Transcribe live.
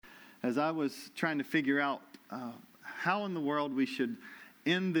as I was trying to figure out how in the world we should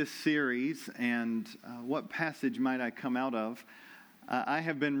end this series and what passage might I come out of, I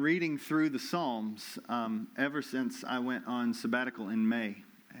have been reading through the Psalms ever since I went on sabbatical in May.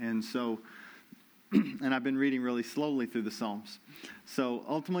 And so, and I've been reading really slowly through the Psalms. So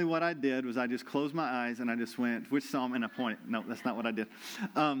ultimately what I did was I just closed my eyes and I just went, which Psalm? And I pointed. No, that's not what I did.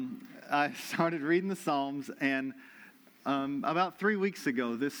 I started reading the Psalms, and about 3 weeks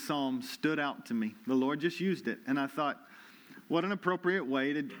ago, this Psalm stood out to me. The Lord just used it. And I thought, what an appropriate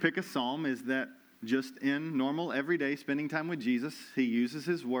way to pick a Psalm is that just in normal, everyday spending time with Jesus, He uses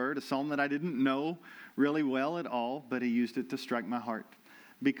His Word, a Psalm that I didn't know really well at all, but He used it to strike my heart.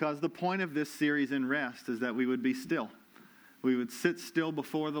 Because the point of this series in Rest is that we would be still. We would sit still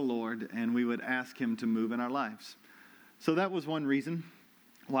before the Lord and we would ask Him to move in our lives. So that was one reason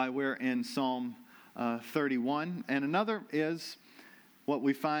why we're in Psalm 31. And another is what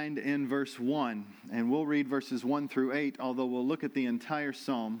we find in verse 1. And we'll read verses 1 through 8, although we'll look at the entire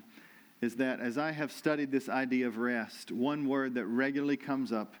Psalm, is that as I have studied this idea of rest, one word that regularly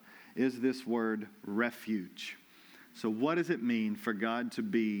comes up is this word refuge. So what does it mean for God to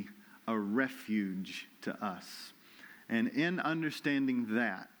be a refuge to us? And in understanding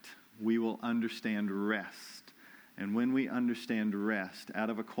that, we will understand rest. And when we understand rest, out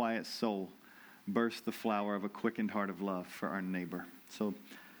of a quiet soul bursts the flower of a quickened heart of love for our neighbor. So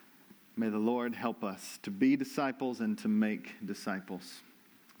may the Lord help us to be disciples and to make disciples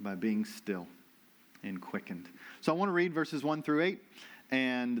by being still and quickened. So I want to read verses 1 through 8,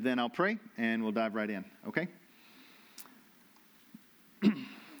 and then I'll pray, and we'll dive right in, okay?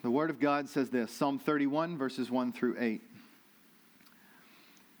 The Word of God says this, Psalm 31, verses 1 through 8.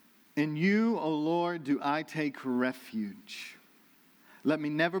 In you, O Lord, do I take refuge. Let me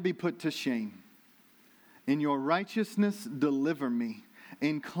never be put to shame. In your righteousness, deliver me.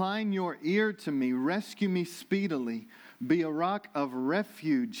 Incline your ear to me. Rescue me speedily. Be a rock of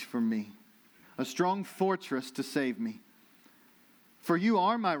refuge for me, a strong fortress to save me. For you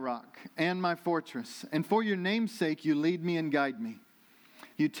are my rock and my fortress, and for your name's sake you lead me and guide me.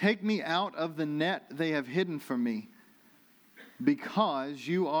 You take me out of the net they have hidden for me, because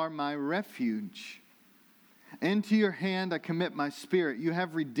you are my refuge. Into your hand I commit my spirit. You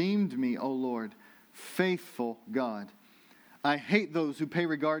have redeemed me, O Lord, faithful God. I hate those who pay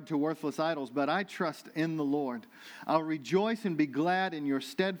regard to worthless idols, but I trust in the Lord. I'll rejoice and be glad in your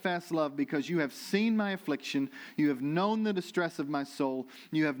steadfast love, because you have seen my affliction. You have known the distress of my soul.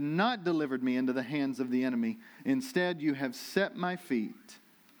 You have not delivered me into the hands of the enemy. Instead, you have set my feet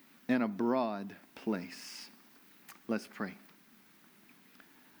in a broad place. Let's pray.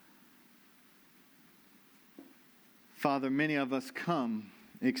 Father, many of us come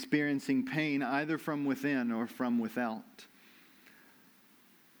experiencing pain either from within or from without.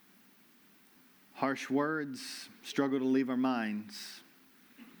 Harsh words struggle to leave our minds.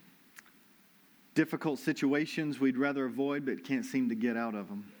 Difficult situations we'd rather avoid but can't seem to get out of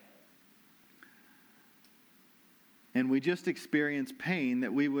them. And we just experience pain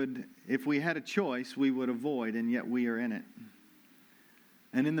that we would, if we had a choice, we would avoid, and yet we are in it.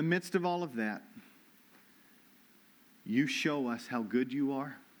 And in the midst of all of that, you show us how good you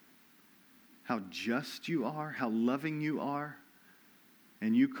are, how just you are, how loving you are,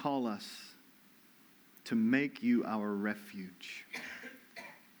 and you call us to make you our refuge.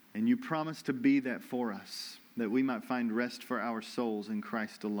 And you promise to be that for us, that we might find rest for our souls in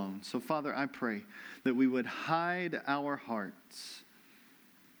Christ alone. So, Father, I pray that we would hide our hearts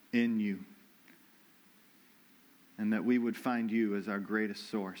in you, and that we would find you as our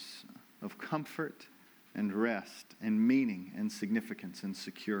greatest source of comfort and rest and meaning and significance and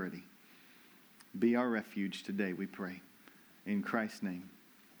security. Be our refuge today, we pray. In Christ's name,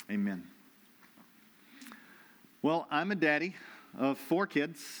 amen. Well, I'm a daddy of 4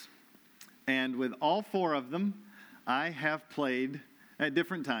 kids, and with all 4 of them, I have played, at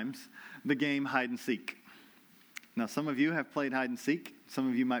different times, the game hide and seek. Now, some of you have played hide and seek. Some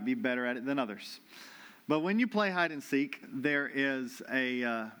of you might be better at it than others. But when you play hide and seek, there's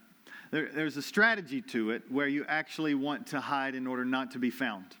a strategy to it where you actually want to hide in order not to be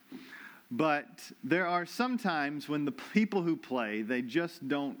found. But there are some times when the people who play, they just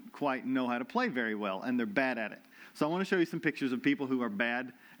don't quite know how to play very well, and they're bad at it. So I want to show you some pictures of people who are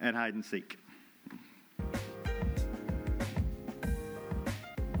bad at hide and seek.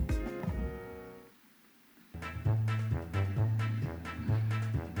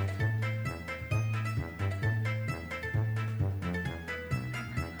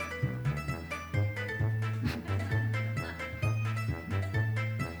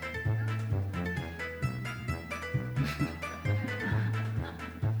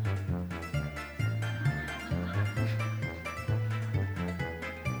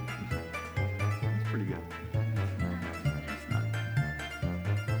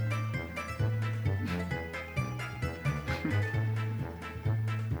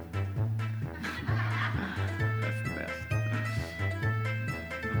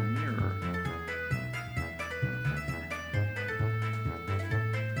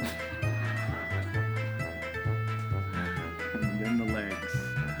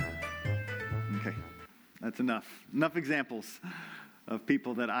 That's enough. Enough examples of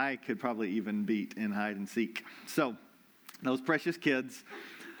people that I could probably even beat in hide and seek. So, those precious kids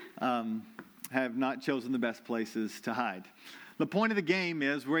have not chosen the best places to hide. The point of the game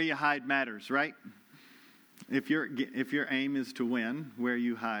is where you hide matters, right? If your aim is to win, where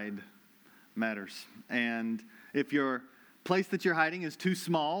you hide matters. And if your place that you're hiding is too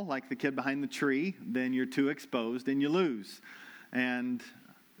small, like the kid behind the tree, then you're too exposed and you lose. And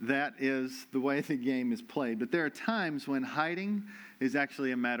that is the way the game is played. But there are times when hiding is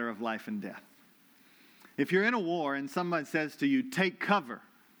actually a matter of life and death. If you're in a war and someone says to you, take cover,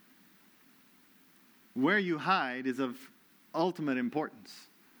 where you hide is of ultimate importance.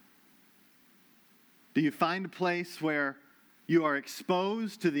 Do you find a place where you are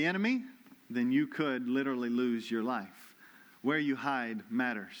exposed to the enemy? Then you could literally lose your life. Where you hide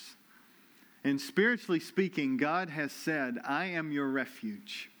matters. And spiritually speaking, God has said, I am your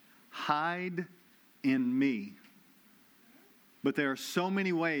refuge. Hide in me. But there are so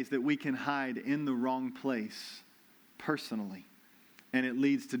many ways that we can hide in the wrong place personally. And it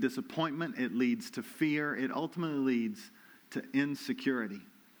leads to disappointment. It leads to fear. It ultimately leads to insecurity.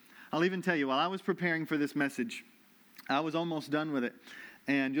 I'll even tell you, while I was preparing for this message, I was almost done with it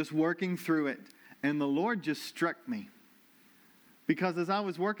and just working through it. And the Lord just struck me. Because as I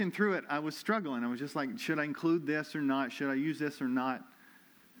was working through it, I was struggling. I was just like, should I include this or not? Should I use this or not?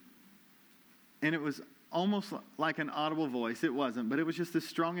 And it was almost like an audible voice. It wasn't, but it was just this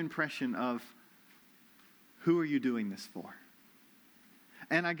strong impression of, who are you doing this for?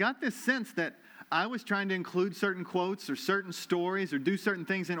 And I got this sense that I was trying to include certain quotes or certain stories or do certain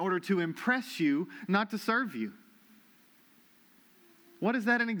things in order to impress you, not to serve you. What is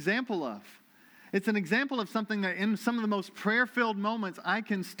that an example of? It's an example of something that in some of the most prayer-filled moments, I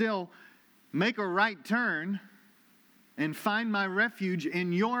can still make a right turn and find my refuge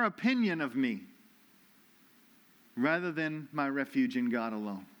in your opinion of me, rather than my refuge in God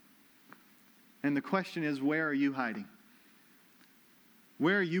alone. And the question is, where are you hiding?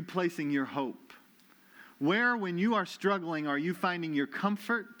 Where are you placing your hope? Where, when you are struggling, are you finding your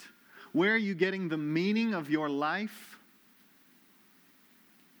comfort? Where are you getting the meaning of your life?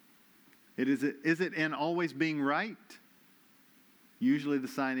 Is it in always being right? Usually the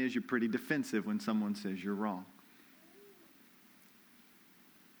sign is you're pretty defensive when someone says you're wrong.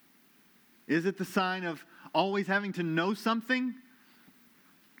 Is it the sign of always having to know something?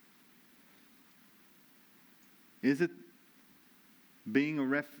 Is it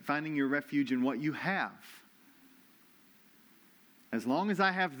finding your refuge in what you have? As long as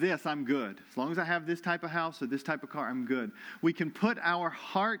I have this, I'm good. As long as I have this type of house or this type of car, I'm good. We can put our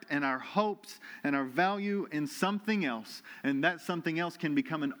heart and our hopes and our value in something else, and that something else can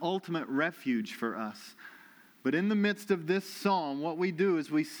become an ultimate refuge for us. But in the midst of this psalm, what we do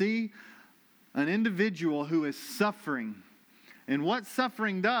is we see an individual who is suffering. And what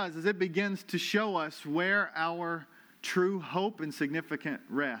suffering does is it begins to show us where our true hope and significance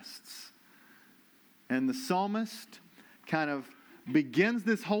rests. And the psalmist kind of begins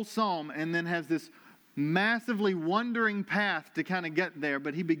this whole psalm and then has this massively wandering path to kind of get there.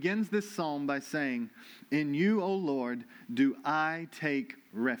 But he begins this psalm by saying, in you, O Lord, do I take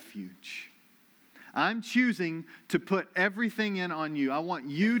refuge. I'm choosing to put everything in on you. I want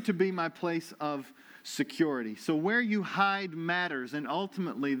you to be my place of security. So where you hide matters, and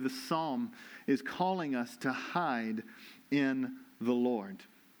ultimately the psalm is calling us to hide in the Lord.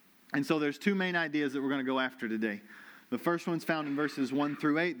 And so there's two main ideas that we're going to go after today. The first one's found in verses 1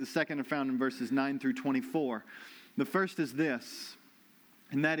 through 8. The second are found in verses 9 through 24. The first is this,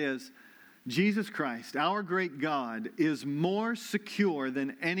 and that is, Jesus Christ, our great God, is more secure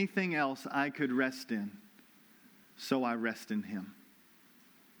than anything else I could rest in. So I rest in him.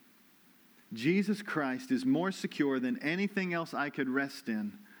 Jesus Christ is more secure than anything else I could rest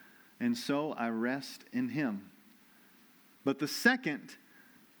in, and so I rest in him. But the second,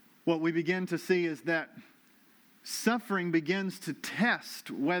 what we begin to see is that suffering begins to test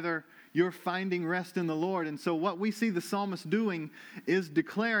whether you're finding rest in the Lord. And so what we see the psalmist doing is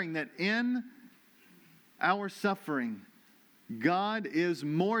declaring that in our suffering, God is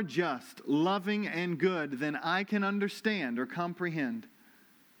more just, loving, and good than I can understand or comprehend.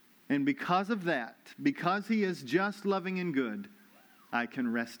 And because of that, because he is just, loving, and good, I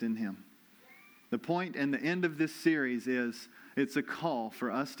can rest in him. The point and the end of this series is it's a call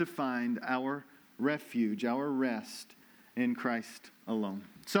for us to find our refuge, our rest in Christ alone.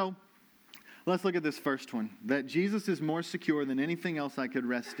 So, let's look at this first one. That Jesus is more secure than anything else I could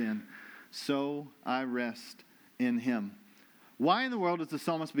rest in, so I rest in him. Why in the world does the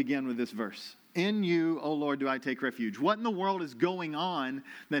psalmist begin with this verse? In you, O Lord, do I take refuge. What in the world is going on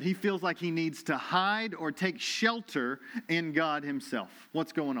that he feels like he needs to hide or take shelter in God himself?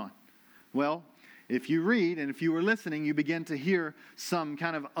 What's going on? Well, if you read and if you were listening, you begin to hear some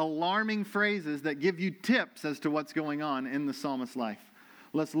kind of alarming phrases that give you tips as to what's going on in the psalmist's life.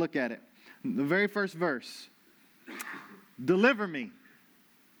 Let's look at it. The very first verse. Deliver me.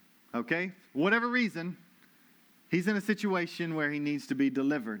 Okay? Whatever reason, he's in a situation where he needs to be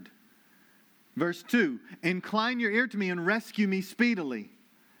delivered. Verse 2, incline your ear to me and rescue me speedily.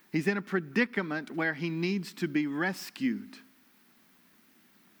 He's in a predicament where he needs to be rescued.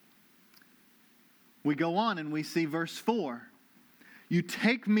 We go on and we see verse 4. You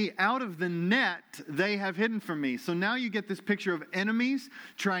take me out of the net they have hidden from me. So now you get this picture of enemies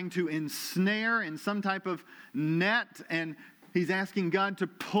trying to ensnare in some type of net, and he's asking God to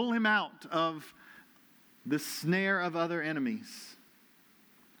pull him out of the snare of other enemies.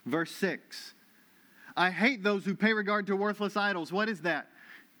 Verse 6. I hate those who pay regard to worthless idols. What is that?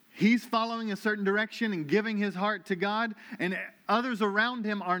 He's following a certain direction and giving his heart to God, and others around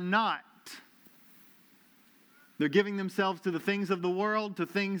him are not. They're giving themselves to the things of the world, to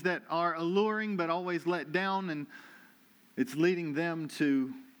things that are alluring but always let down, and it's leading them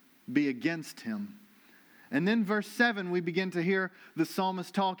to be against him. And then verse 7, we begin to hear the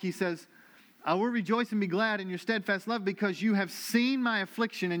psalmist talk. He says, I will rejoice and be glad in your steadfast love because you have seen my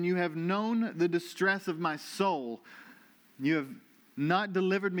affliction and you have known the distress of my soul. You have not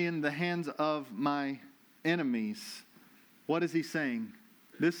delivered me in the hands of my enemies. What is he saying?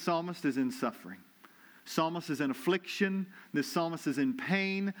 This psalmist is in suffering. Psalmist is in affliction. This psalmist is in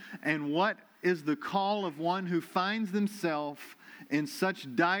pain. And what is the call of one who finds themselves in such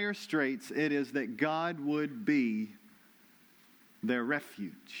dire straits? It is that God would be their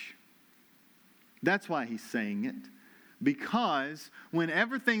refuge. That's why he's saying it. Because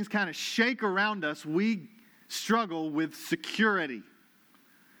whenever things kind of shake around us, we struggle with security.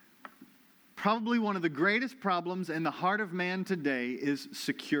 Probably one of the greatest problems in the heart of man today is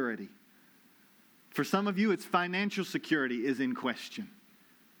security. For some of you, it's financial security is in question.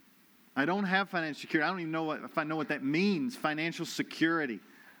 I don't have financial security. I don't even know if I know what that means, financial security.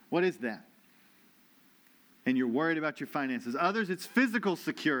 What is that? And you're worried about your finances. Others, it's physical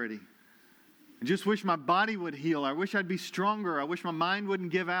security. I just wish my body would heal. I wish I'd be stronger. I wish my mind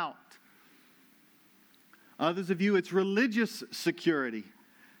wouldn't give out. Others of you, it's religious security.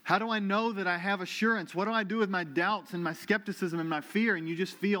 How do I know that I have assurance? What do I do with my doubts and my skepticism and my fear? And you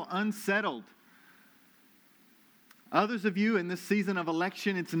just feel unsettled. Others of you, in this season of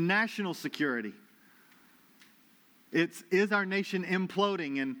election, it's national security. Is our nation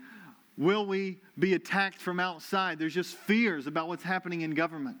imploding, and will we be attacked from outside? There's just fears about what's happening in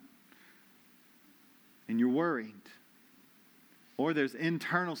government. And you're worried. Or there's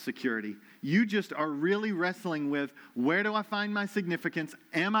internal security. You just are really wrestling with, where do I find my significance?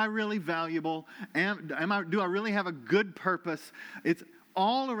 Am I really valuable? Do I really have a good purpose? It's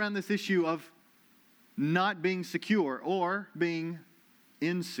all around this issue of not being secure or being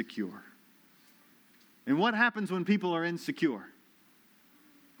insecure. And what happens when people are insecure?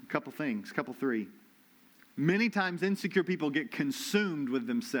 Three. Many times insecure people get consumed with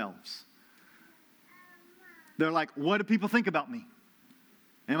themselves. They're like, what do people think about me?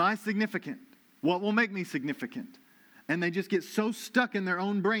 Am I significant? What will make me significant? And they just get so stuck in their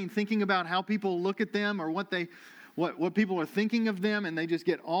own brain thinking about how people look at them or what people are thinking of them, and they just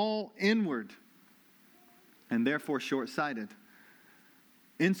get all inward and therefore short-sighted.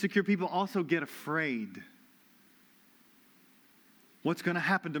 Insecure people also get afraid. What's going to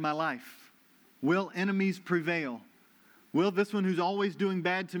happen to my life? Will enemies prevail? Will this one who's always doing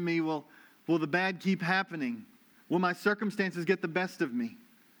bad to me, will the bad keep happening? Will my circumstances get the best of me?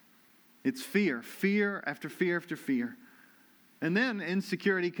 It's fear after fear after fear. And then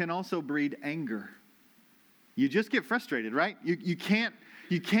insecurity can also breed anger. You just get frustrated, right? You can't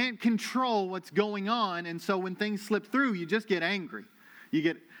control what's going on, and so when things slip through, you just get angry.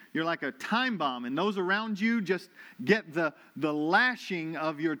 You're like a time bomb, and those around you just get the lashing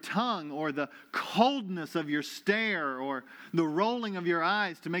of your tongue or the coldness of your stare or the rolling of your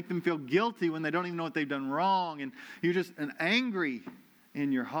eyes to make them feel guilty when they don't even know what they've done wrong. And you're just angry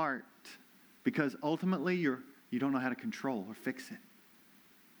in your heart because ultimately you don't know how to control or fix it.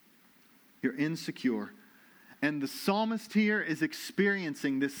 You're insecure. And the psalmist here is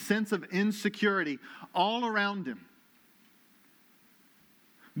experiencing this sense of insecurity all around him.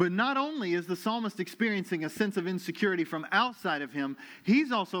 But not only is the psalmist experiencing a sense of insecurity from outside of him,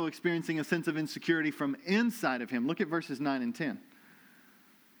 he's also experiencing a sense of insecurity from inside of him. Look at verses 9 and 10.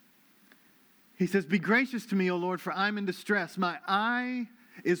 He says, "Be gracious to me, O Lord, for I'm in distress. My eye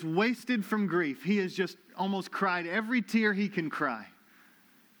is wasted from grief. He has just almost cried every tear he can cry.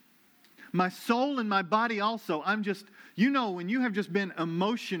 My soul and my body also. When you have just been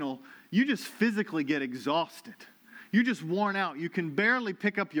emotional, you just physically get exhausted. You're just worn out. You can barely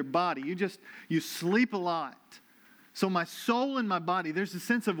pick up your body. You sleep a lot. So my soul and my body, there's a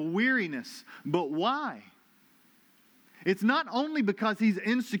sense of weariness. But why? It's not only because he's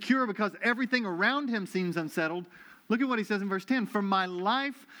insecure, because everything around him seems unsettled. Look at what he says in verse 10. For my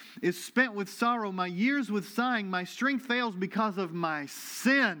life is spent with sorrow, my years with sighing, my strength fails because of my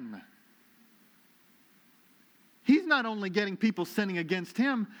sin. He's not only getting people sinning against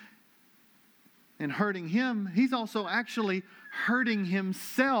him and hurting him, he's also actually hurting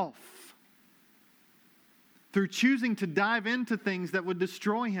himself through choosing to dive into things that would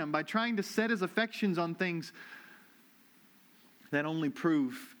destroy him, by trying to set his affections on things that only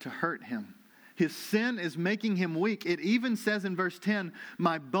prove to hurt him. His sin is making him weak. It even says in verse 10,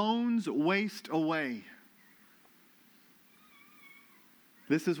 my bones waste away.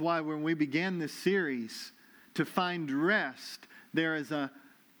 This is why when we began this series, to find rest, there is an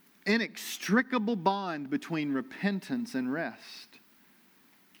inextricable bond between repentance and rest.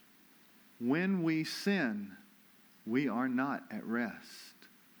 When we sin, we are not at rest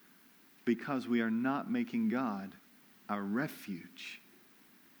because we are not making God our refuge.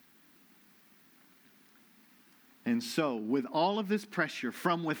 And so, with all of this pressure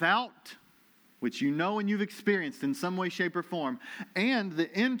from without, which you know and you've experienced in some way, shape, or form, and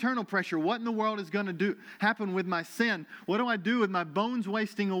the internal pressure, what in the world is going to happen with my sin? What do I do with my bones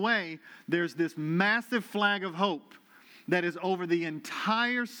wasting away? There's this massive flag of hope that is over the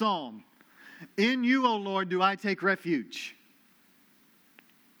entire psalm. In you, O Lord, do I take refuge.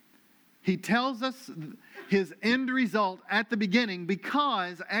 He tells us his end result at the beginning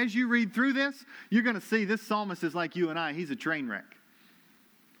because as you read through this, you're going to see this psalmist is like you and I. He's a train wreck.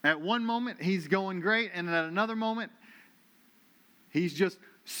 At one moment, he's going great, and at another moment, he's just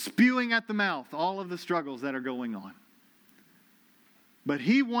spewing at the mouth all of the struggles that are going on. But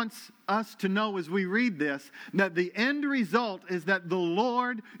he wants us to know as we read this that the end result is that the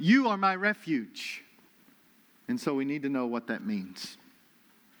Lord, you are my refuge. And so we need to know what that means.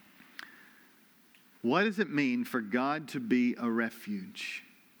 What does it mean for God to be a refuge?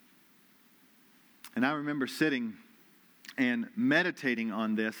 And I remember sitting and meditating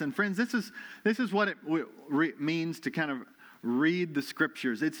on this. And friends, this is what it means to kind of read the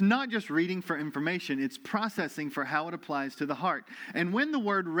Scriptures. It's not just reading for information, it's processing for how it applies to the heart. And when the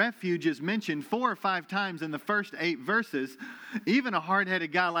word refuge is mentioned 4 or 5 times in the first 8 verses, even a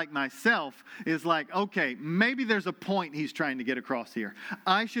hard-headed guy like myself is like, okay, maybe there's a point he's trying to get across here.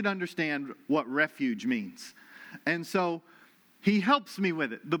 I should understand what refuge means. And so he helps me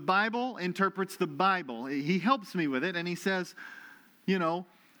with it. The Bible interprets the Bible. He helps me with it, and he says,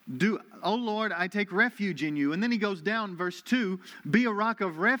 O Lord, I take refuge in you. And then he goes down, verse 2, be a rock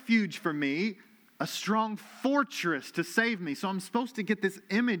of refuge for me, a strong fortress to save me. So I'm supposed to get this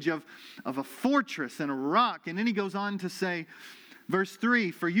image of a fortress and a rock. And then he goes on to say, verse 3,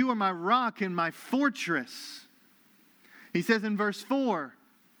 for you are my rock and my fortress. He says in verse 4,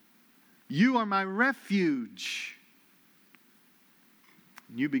 you are my refuge.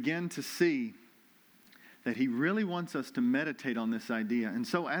 You begin to see that he really wants us to meditate on this idea. And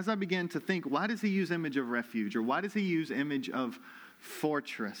so as I began to think, why does he use image of refuge? Or why does he use image of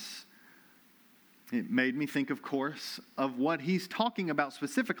fortress? It made me think, of course, of what he's talking about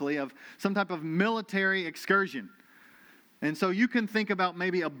specifically, of some type of military excursion. And so you can think about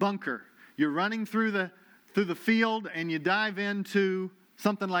maybe a bunker. You're running through the field and you dive into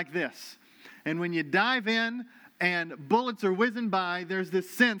something like this. And when you dive in, and bullets are whizzing by, there's this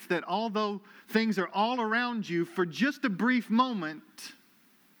sense that although things are all around you, for just a brief moment,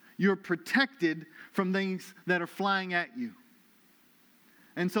 you're protected from things that are flying at you.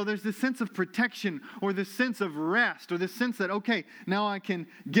 And so there's this sense of protection, or this sense of rest, or this sense that, okay, now I can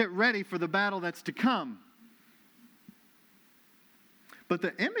get ready for the battle that's to come. But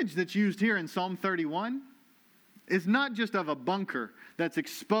the image that's used here in Psalm 31 is not just of a bunker that's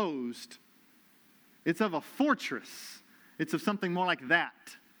exposed. It's of a fortress. It's of something more like that.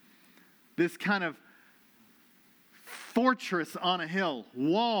 This kind of fortress on a hill.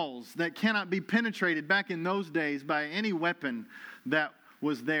 Walls that cannot be penetrated back in those days by any weapon that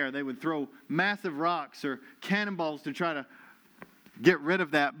was there. They would throw massive rocks or cannonballs to try to get rid of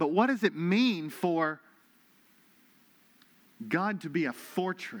that. But what does it mean for God to be a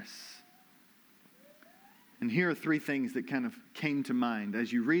fortress? And here are 3 things that kind of came to mind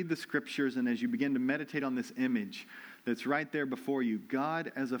as you read the Scriptures and as you begin to meditate on this image that's right there before you.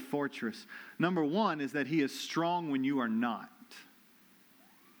 God as a fortress. Number 1 is that he is strong when you are not.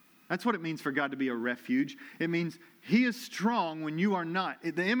 That's what it means for God to be a refuge. It means He is strong when you are not.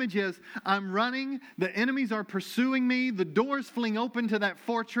 The image is, I'm running, the enemies are pursuing me, the doors fling open to that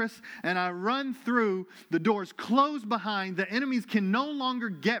fortress, and I run through, the doors close behind, the enemies can no longer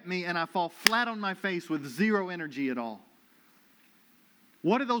get me, and I fall flat on my face with zero energy at all.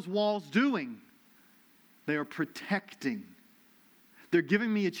 What are those walls doing? They are protecting. They're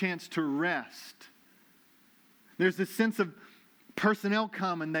giving me a chance to rest. There's this sense of personnel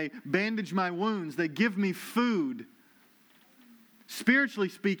come and they bandage my wounds. They give me food. Spiritually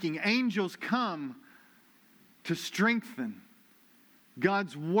speaking, angels come to strengthen.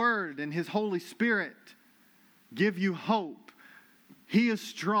 God's Word and His Holy Spirit give you hope. He is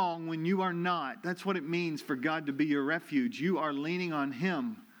strong when you are not. That's what it means for God to be your refuge. You are leaning on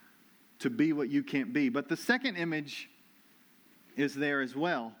Him to be what you can't be. But the second image is there as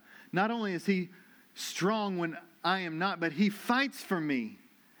well. Not only is He strong when I am not, but He fights for me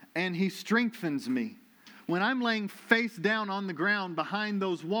and He strengthens me. When I'm laying face down on the ground behind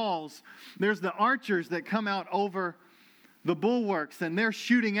those walls, there's the archers that come out over the bulwarks and they're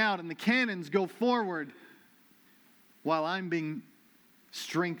shooting out and the cannons go forward while I'm being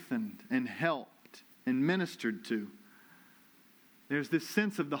strengthened and helped and ministered to. There's this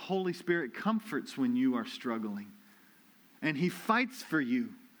sense of the Holy Spirit comforts when you are struggling. And He fights for you.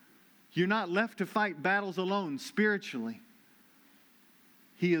 You're not left to fight battles alone spiritually.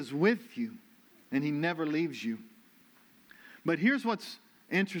 He is with you, and He never leaves you. But here's what's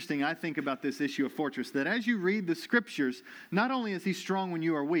interesting, I think, about this issue of fortress, that as you read the Scriptures, not only is He strong when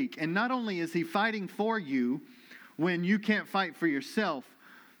you are weak, and not only is He fighting for you when you can't fight for yourself,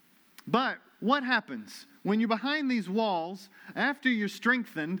 but what happens? When you're behind these walls, after you're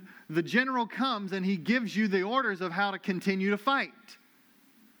strengthened, the general comes and he gives you the orders of how to continue to fight.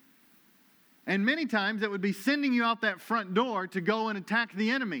 And many times it would be sending you out that front door to go and attack the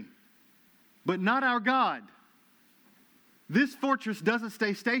enemy. But not our God. This fortress doesn't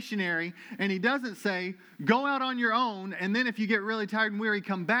stay stationary, and He doesn't say, go out on your own, and then if you get really tired and weary,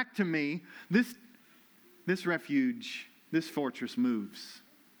 come back to me. This refuge, this fortress moves.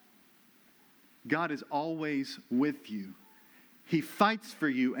 God is always with you. He fights for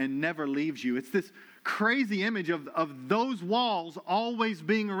you and never leaves you. It's this crazy image of those walls always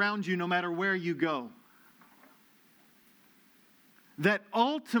being around you no matter where you go. That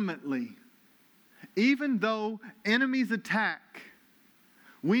ultimately, even though enemies attack,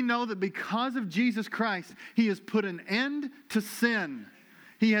 we know that because of Jesus Christ, He has put an end to sin.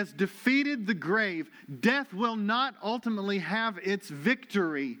 He has defeated the grave. Death will not ultimately have its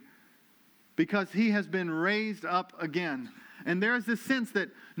victory because He has been raised up again. And there is this sense that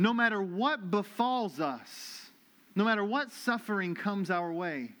no matter what befalls us, no matter what suffering comes our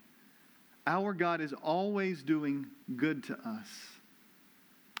way, our God is always doing good to us,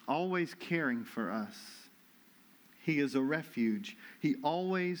 always caring for us. He is a refuge. He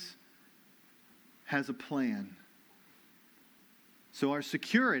always has a plan. So our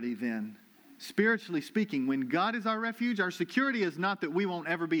security then, spiritually speaking, when God is our refuge, our security is not that we won't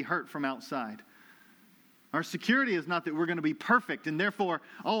ever be hurt from outside. Our security is not that we're going to be perfect and therefore,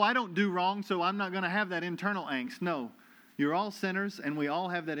 I don't do wrong, so I'm not going to have that internal angst. No, you're all sinners and we all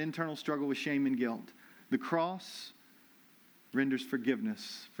have that internal struggle with shame and guilt. The cross renders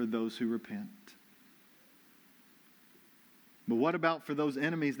forgiveness for those who repent. But what about for those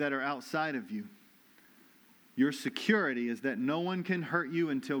enemies that are outside of you? Your security is that no one can hurt you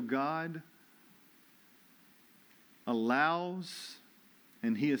until God allows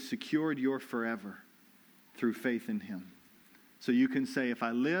and He has secured your forever through faith in Him. So you can say, if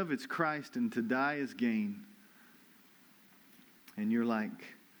I live, it's Christ, and to die is gain. And you're like,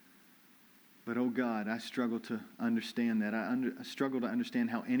 but oh God, I struggle to understand that. I struggle to understand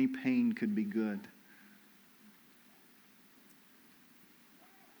how any pain could be good.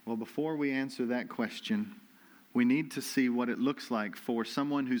 Well, before we answer that question, we need to see what it looks like for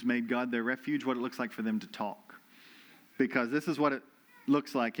someone who's made God their refuge, what it looks like for them to talk. Because this is what it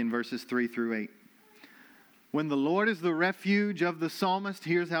looks like in verses 3 through 8. When the Lord is the refuge of the psalmist,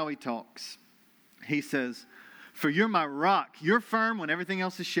 here's how he talks. He says, for you're my rock. You're firm when everything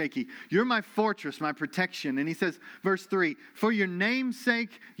else is shaky. You're my fortress, my protection. And he says, verse 3, for your name's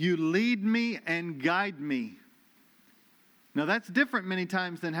sake, you lead me and guide me. Now that's different many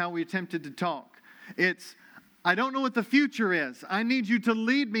times than how we attempted to talk. It's, I don't know what the future is. I need you to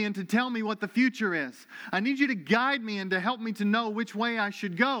lead me and to tell me what the future is. I need you to guide me and to help me to know which way I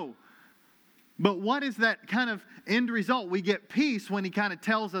should go. But what is that kind of end result? We get peace when He kind of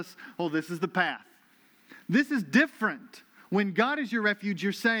tells us, this is the path. This is different. When God is your refuge,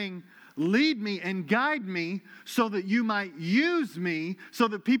 you're saying, lead me and guide me so that you might use me so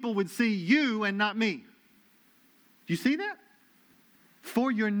that people would see you and not me. Do you see that?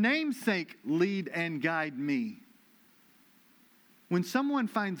 For your name's sake, lead and guide me. When someone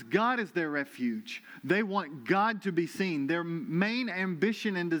finds God as their refuge, they want God to be seen. Their main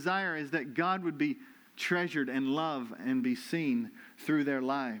ambition and desire is that God would be treasured and loved and be seen through their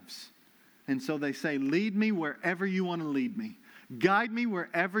lives. And so they say, lead me wherever you want to lead me. Guide me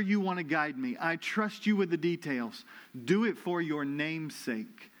wherever you want to guide me. I trust you with the details. Do it for your name's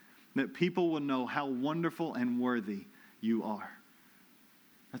sake, that people will know how wonderful and worthy you are.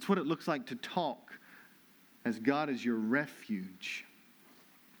 That's what it looks like to talk as God is your refuge.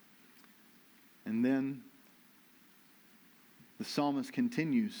 And then the psalmist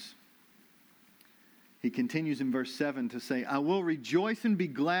continues. He continues in verse 7 to say, I will rejoice and be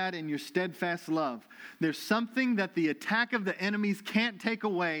glad in your steadfast love. There's something that the attack of the enemies can't take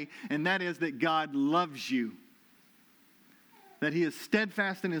away, and that is that God loves you. That He is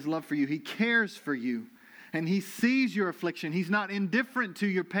steadfast in His love for you. He cares for you. And He sees your affliction. He's not indifferent to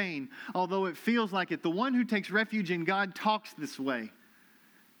your pain, although it feels like it. The one who takes refuge in God talks this way.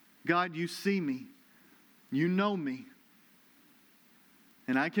 God, you see me. You know me.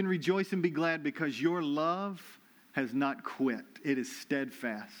 And I can rejoice and be glad because your love has not quit. It is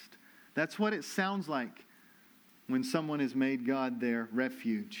steadfast. That's what it sounds like when someone has made God their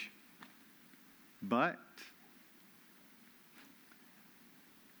refuge. But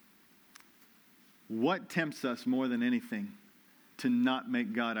what tempts us more than anything to not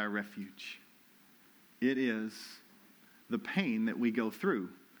make God our refuge? It is the pain that we go through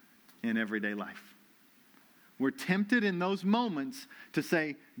in everyday life. We're tempted in those moments to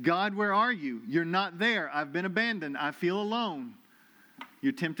say, God, where are you? You're not there. I've been abandoned. I feel alone.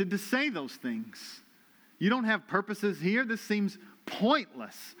 You're tempted to say those things. You don't have purposes here. This seems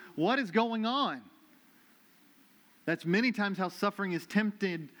pointless. What is going on? That's many times how suffering is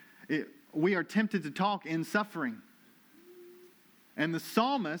tempted. We are tempted to talk in suffering. And the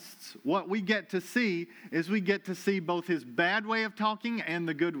psalmists, what we get to see is we get to see both his bad way of talking and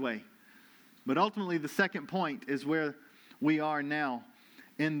the good way. But ultimately, the second point is where we are now,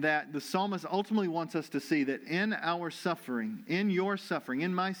 in that the psalmist ultimately wants us to see that in our suffering, in your suffering,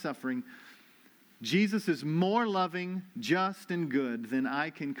 in my suffering, Jesus is more loving, just, and good than I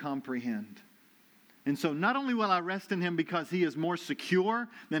can comprehend. And so not only will I rest in Him because He is more secure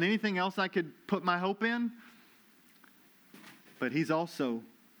than anything else I could put my hope in, but He's also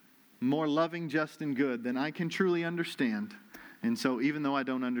more loving, just, and good than I can truly understand. And so even though I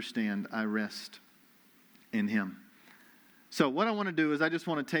don't understand, I rest in Him. So what I want to do is I just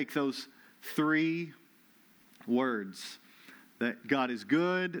want to take those three words, that God is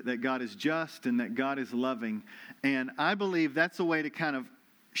good, that God is just, and that God is loving. And I believe that's a way to kind of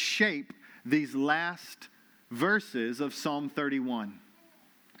shape these last verses of Psalm 31.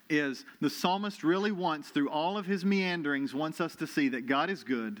 Is the psalmist really wants, through all of his meanderings, wants us to see that God is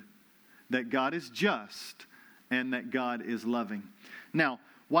good, that God is just, and that God is loving. Now,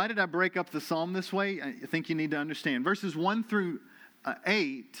 why did I break up the psalm this way? I think you need to understand. Verses 1 through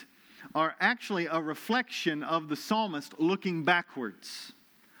 8 are actually a reflection of the psalmist looking backwards.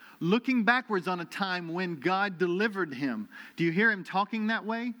 Looking backwards on a time when God delivered him. Do you hear him talking that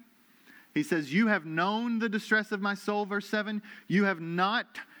way? He says, you have known the distress of my soul, verse 7. You have not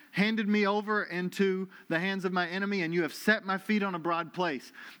handed me over into the hands of my enemy, and you have set my feet on a broad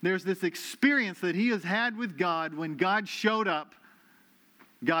place. There's this experience that he has had with God when God showed up.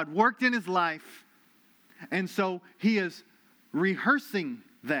 God worked in his life, and so he is rehearsing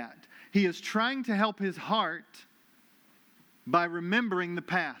that. He is trying to help his heart by remembering the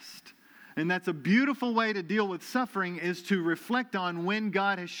past. And that's a beautiful way to deal with suffering, is to reflect on when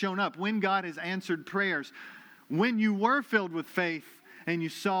God has shown up, when God has answered prayers, when you were filled with faith and you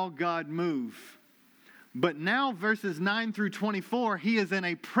saw God move. But now, verses 9 through 24, he is in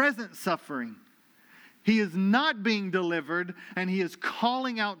a present suffering. He is not being delivered, and he is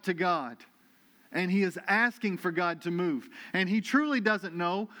calling out to God. And he is asking for God to move. And he truly doesn't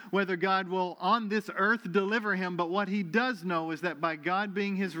know whether God will, on this earth, deliver him. But what he does know is that by God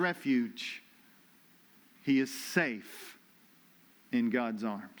being his refuge, he is safe in God's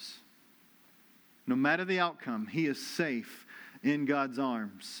arms. No matter the outcome, he is safe in God's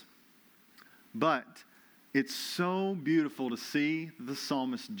arms. But it's so beautiful to see the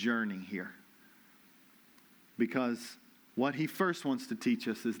psalmist's journey here. Because what he first wants to teach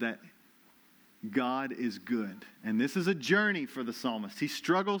us is that God is good. And this is a journey for the psalmist. He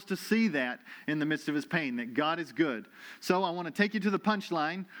struggles to see that in the midst of his pain, that God is good. So I want to take you to the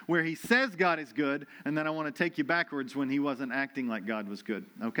punchline where he says God is good, and then I want to take you backwards when he wasn't acting like God was good.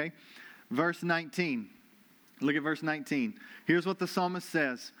 Okay? verse 19. Look at verse 19. Here's what the psalmist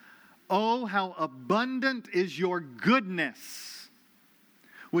says. Oh, how abundant is your goodness,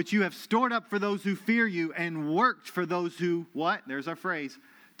 which you have stored up for those who fear you and worked for those who, what? There's our phrase,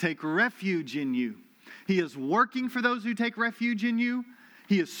 take refuge in you. He is working for those who take refuge in you.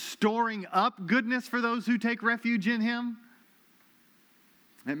 He is storing up goodness for those who take refuge in Him.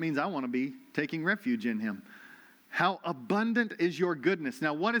 That means I want to be taking refuge in Him. How abundant is your goodness.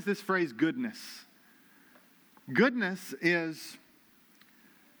 Now, what is this phrase, goodness? Goodness is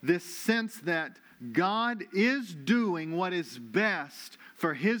this sense that God is doing what is best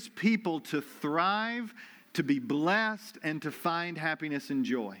for His people to thrive, to be blessed, and to find happiness and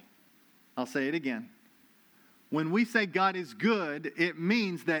joy. I'll say it again. When we say God is good, it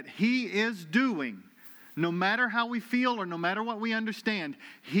means that He is doing, no matter how we feel or no matter what we understand,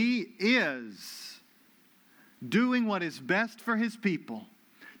 He is doing what is best for His people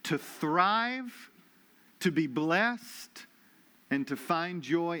to thrive, to be blessed, and to find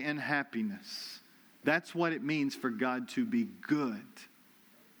joy and happiness. That's what it means for God to be good.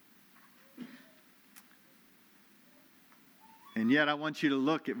 And yet I want you to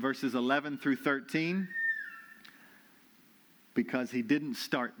look at verses 11 through 13, because He didn't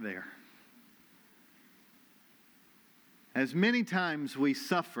start there. As many times we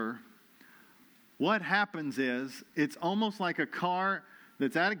suffer, what happens is it's almost like a car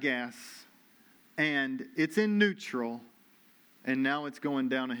that's out of gas and it's in neutral and now it's going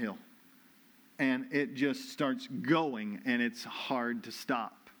down a hill. And it just starts going and it's hard to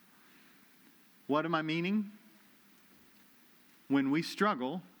stop. What am I meaning? When we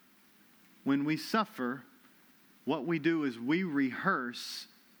struggle, when we suffer, what we do is we rehearse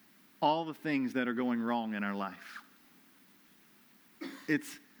all the things that are going wrong in our life.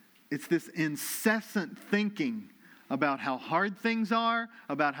 It's this incessant thinking about how hard things are,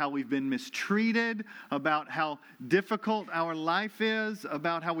 about how we've been mistreated, about how difficult our life is,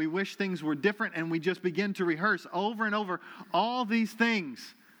 about how we wish things were different, and we just begin to rehearse over and over all these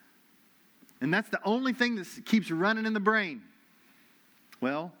things. And that's the only thing that keeps running in the brain.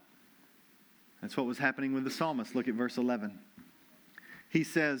 Well, that's what was happening with the psalmist. Look at verse 11. He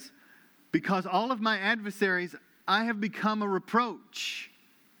says, because all of my adversaries, I have become a reproach.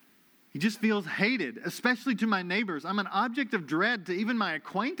 He just feels hated, especially to my neighbors. I'm an object of dread to even my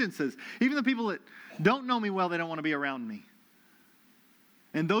acquaintances. Even the people that don't know me well, they don't want to be around me.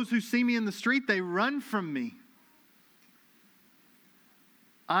 And those who see me in the street, they run from me.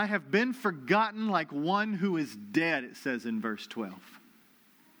 I have been forgotten like one who is dead, it says in verse 12.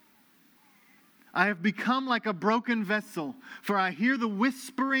 I have become like a broken vessel, for I hear the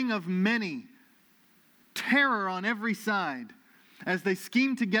whispering of many, terror on every side, as they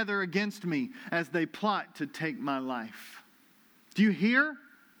scheme together against me, as they plot to take my life. Do you hear?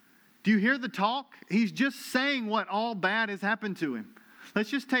 Do you hear the talk? He's just saying what all bad has happened to him. Let's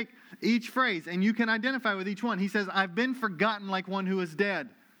just take each phrase, and you can identify with each one. He says, I've been forgotten like one who is dead.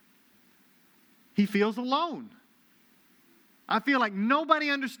 He feels alone. I feel like nobody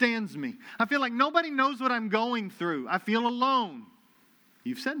understands me. I feel like nobody knows what I'm going through. I feel alone.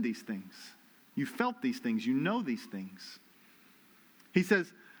 You've said these things. You've felt these things. You know these things. He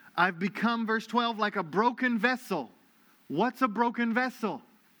says, I've become, verse 12, like a broken vessel. What's a broken vessel?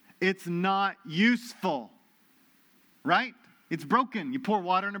 It's not useful. Right? It's broken. You pour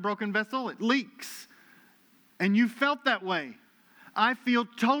water in a broken vessel, it leaks. And you felt that way. I feel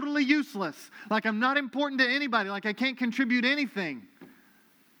totally useless, like I'm not important to anybody, like I can't contribute anything.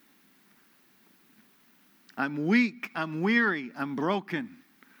 I'm weak, I'm weary, I'm broken.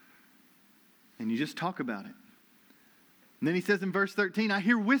 And you just talk about it. And then he says in verse 13, I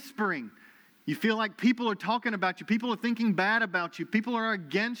hear whispering. You feel like people are talking about you. People are thinking bad about you. People are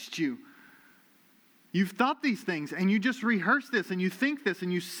against you. You've thought these things and you just rehearse this and you think this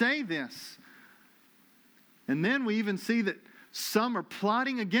and you say this. And then we even see that some are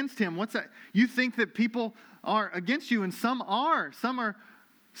plotting against him. What's that? You think that people are against you, and some are. Some are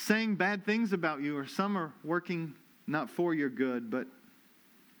saying bad things about you, or some are working not for your good, but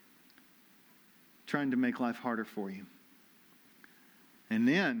trying to make life harder for you. And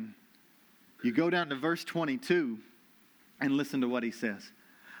then you go down to verse 22 and listen to what he says.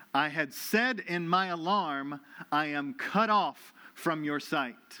 I had said in my alarm, I am cut off from your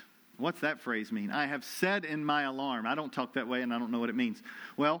sight. What's that phrase mean? I have said in my alarm. I don't talk that way and I don't know what it means.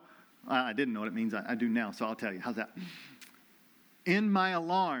 Well, I didn't know what it means. I do now, so I'll tell you. How's that? In my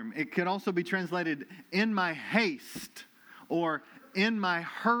alarm. It could also be translated in my haste or in my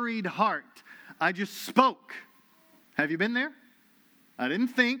hurried heart. I just spoke. Have you been there? I didn't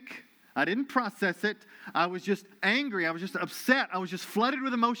think. I didn't process it. I was just angry. I was just upset. I was just flooded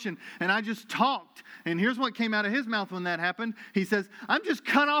with emotion. And I just talked. And here's what came out of his mouth when that happened. He says, I'm just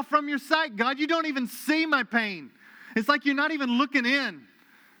cut off from your sight, God. You don't even see my pain. It's like you're not even looking in.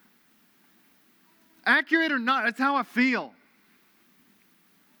 Accurate or not, that's how I feel.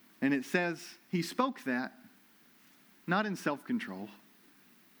 And it says he spoke that, not in self-control,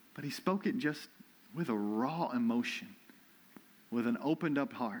 but he spoke it just with a raw emotion, with an opened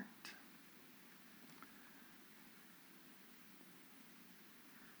up heart.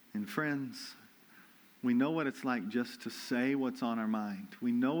 And friends, we know what it's like just to say what's on our mind.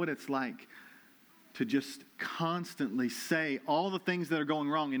 We know what it's like to just constantly say all the things that are going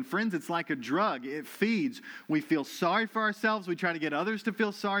wrong. And friends, it's like a drug. It feeds. We feel sorry for ourselves. We try to get others to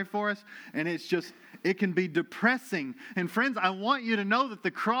feel sorry for us. And it can be depressing. And friends, I want you to know that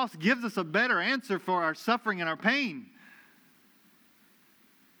the cross gives us a better answer for our suffering and our pain.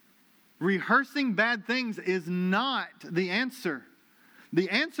 Rehearsing bad things is not the answer. The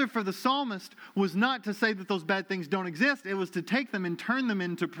answer for the psalmist was not to say that those bad things don't exist. It was to take them and turn them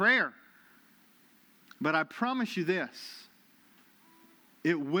into prayer. But I promise you this,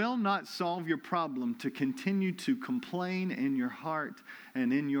 it will not solve your problem to continue to complain in your heart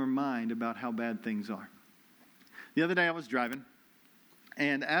and in your mind about how bad things are. The other day I was driving,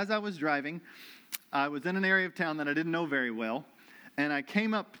 and as I was driving, I was in an area of town that I didn't know very well, and I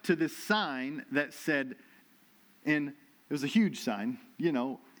came up to this sign that said, it was a huge sign,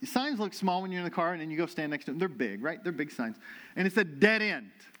 signs look small when you're in the car and then you go stand next to them. They're big, right? They're big signs. And it said dead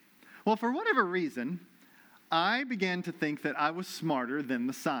end. Well, for whatever reason, I began to think that I was smarter than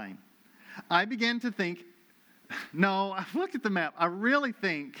the sign. I began to think, no, I've looked at the map. I really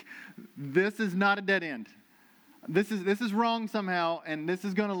think this is not a dead end. This is wrong somehow, and this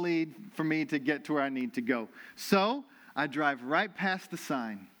is going to lead for me to get to where I need to go. So I drive right past the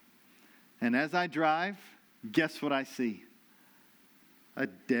sign. And as I drive, guess what I see? A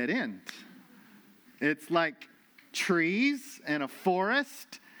dead end. It's like trees and a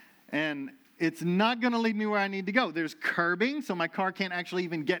forest, and it's not going to lead me where I need to go. There's curbing, so my car can't actually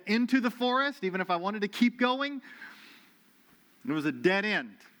even get into the forest, even if I wanted to keep going. It was a dead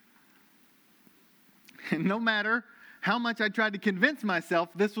end. And no matter how much I tried to convince myself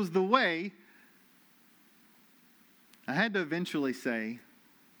this was the way, I had to eventually say,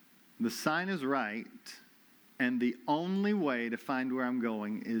 the sign is right, and the only way to find where I'm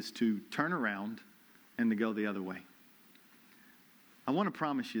going is to turn around and to go the other way. I want to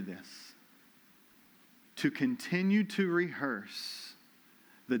promise you this. To continue to rehearse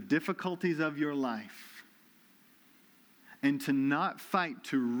the difficulties of your life and to not fight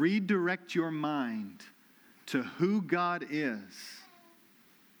to redirect your mind to who God is,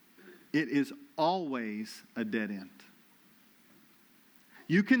 it is always a dead end.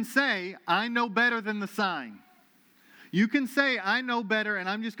 You can say, I know better than the sign. You can say, I know better, and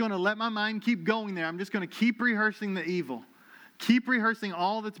I'm just going to let my mind keep going there. I'm just going to keep rehearsing the evil. Keep rehearsing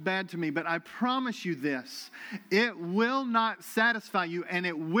all that's bad to me. But I promise you this, it will not satisfy you, and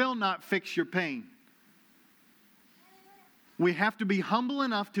it will not fix your pain. We have to be humble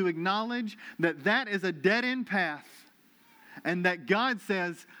enough to acknowledge that that is a dead-end path, and that God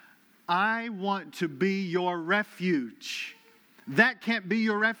says, I want to be your refuge. That can't be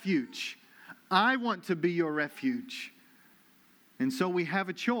your refuge. I want to be your refuge. And so we have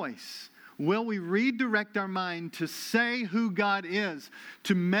a choice. Will we redirect our mind to say who God is,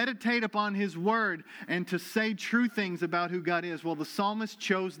 to meditate upon His Word, and to say true things about who God is? Well, the psalmist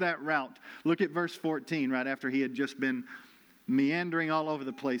chose that route. Look at verse 14, right after he had just been meandering all over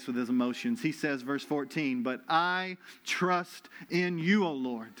the place with his emotions. He says, verse 14, but I trust in you, O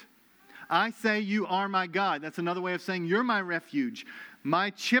Lord. I say you are my God. That's another way of saying you're my refuge. My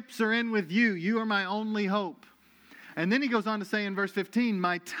chips are in with you. You are my only hope. And then he goes on to say in verse 15,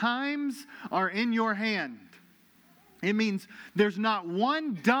 my times are in your hand. It means there's not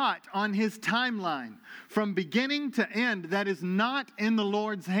one dot on his timeline from beginning to end that is not in the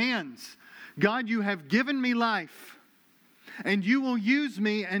Lord's hands. God, you have given me life, and you will use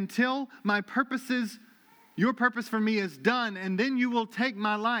me until your purpose for me is done, and then you will take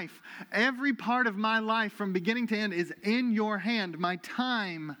my life. Every part of my life from beginning to end is in your hand. My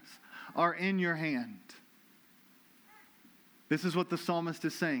times are in your hand. This is what the psalmist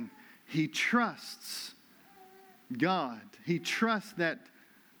is saying. He trusts God. He trusts that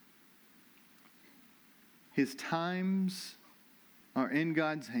his times are in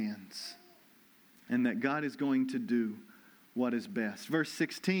God's hands and that God is going to do what is best. Verse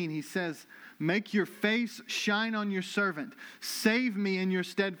 16, he says, make your face shine on your servant. Save me in your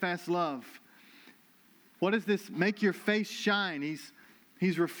steadfast love. What is this? Make your face shine.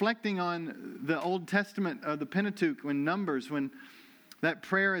 he's reflecting on the Old Testament, the Pentateuch, when Numbers, when that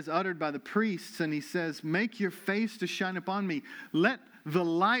prayer is uttered by the priests, and he says, make your face to shine upon me. Let the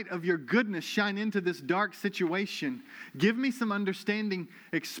light of your goodness shine into this dark situation. Give me some understanding.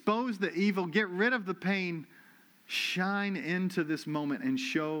 Expose the evil. Get rid of the pain. Shine into this moment and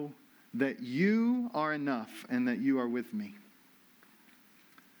show that you are enough and that you are with me.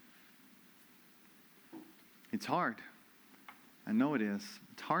 It's hard. I know it is.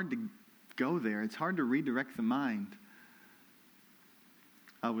 It's hard to go there. It's hard to redirect the mind.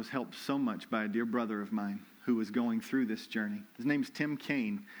 I was helped so much by a dear brother of mine who was going through this journey. His name's Tim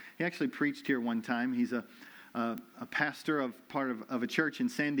Kane. He actually preached here one time. He's a pastor of a church in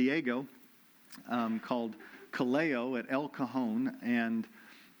San Diego called Caleo at El Cajon, and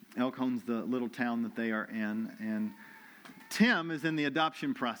El Cajon's the little town that they are in. And Tim is in the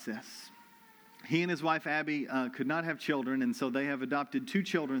adoption process. He and his wife Abby could not have children, and so they have adopted 2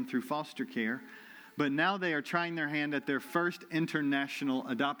 children through foster care. But now they are trying their hand at their first international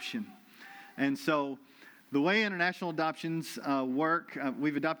adoption. And so the way international adoptions work,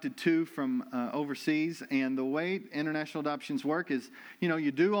 we've adopted 2 from overseas, and the way international adoptions work is,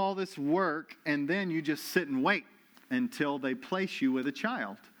 you do all this work, and then you just sit and wait until they place you with a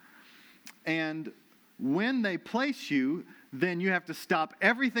child. And when they place you, then you have to stop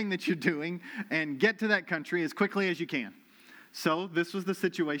everything that you're doing and get to that country as quickly as you can. So this was the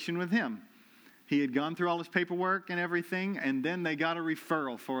situation with him. He had gone through all his paperwork and everything, and then they got a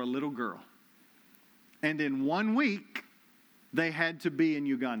referral for a little girl. And in 1 week, they had to be in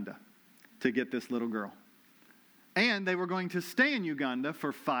Uganda to get this little girl. And they were going to stay in Uganda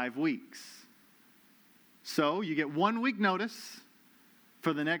for 5 weeks. So you get 1 week notice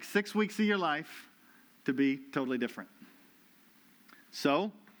for the next 6 weeks of your life to be totally different.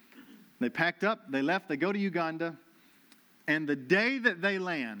 So they packed up, they left, they go to Uganda, and the day that they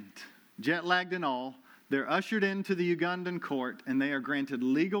land, jet lagged and all, they're ushered into the Ugandan court, and they are granted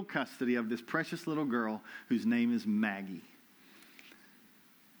legal custody of this precious little girl whose name is Maggie.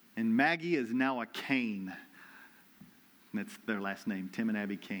 And Maggie is now a Kane. That's their last name, Tim and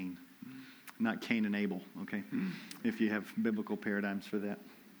Abby Kane. Not Cain and Abel, okay? If you have biblical paradigms for that.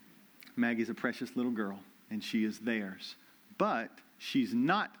 Maggie's a precious little girl, and she is theirs. But she's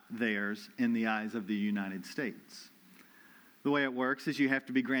not theirs in the eyes of the United States. The way it works is you have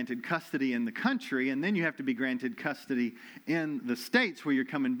to be granted custody in the country, and then you have to be granted custody in the states where you're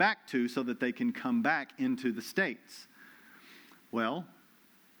coming back to so that they can come back into the states. Well,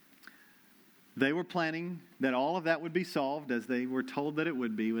 they were planning that all of that would be solved, as they were told that it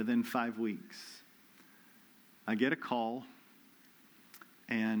would be, within 5 weeks. I get a call,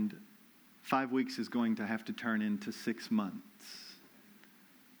 and 5 weeks is going to have to turn into 6 months.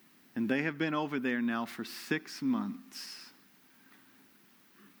 And they have been over there now for 6 months,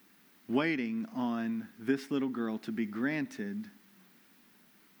 waiting on this little girl to be granted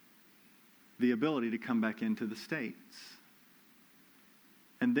the ability to come back into the States.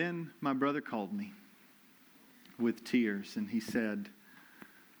 And then my brother called me with tears, and he said,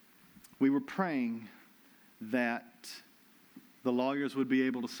 we were praying that the lawyers would be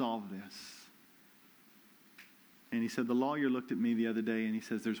able to solve this. And he said, the lawyer looked at me the other day, and he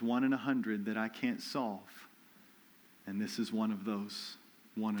says, there's 1 in 100 that I can't solve. And this is one of those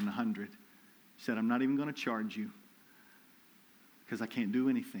 1 in 100. He said, I'm not even going to charge you because I can't do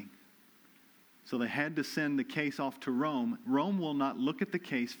anything. So they had to send the case off to Rome. Rome will not look at the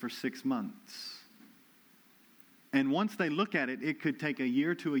case for 6 months. And once they look at it, it could take a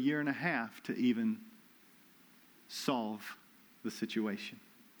year to a year and a half to even solve the situation.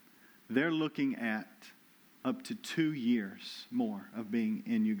 They're looking at up to 2 years more of being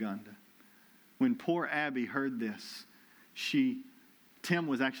in Uganda. When poor Abby heard this, Tim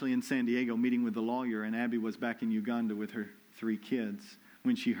was actually in San Diego meeting with the lawyer, and Abby was back in Uganda with her 3 kids.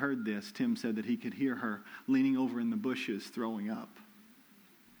 When she heard this, Tim said that he could hear her leaning over in the bushes throwing up.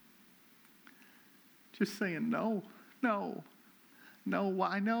 Just saying, no,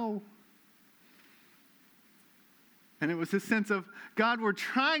 why no? And it was this sense of, God, we're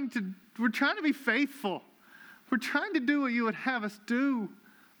trying to be faithful. We're trying to do what you would have us do.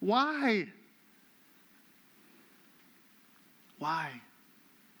 Why? Why?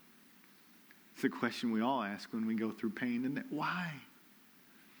 It's a question we all ask when we go through pain, isn't it? Why?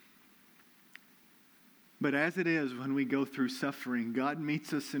 But as it is, when we go through suffering, God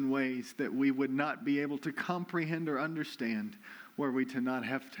meets us in ways that we would not be able to comprehend or understand were we to not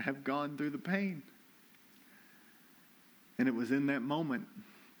have to have gone through the pain. And it was in that moment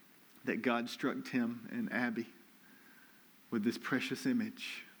that God struck Tim and Abby with this precious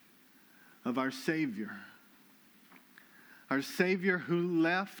image of our Savior, Our Savior who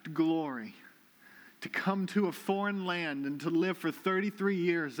left glory to come to a foreign land and to live for 33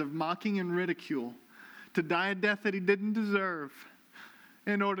 years of mocking and ridicule, to die a death that he didn't deserve,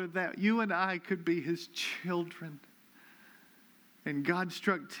 in order that you and I could be his children. And God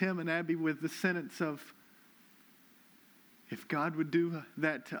struck Tim and Abby with the sentence of, if God would do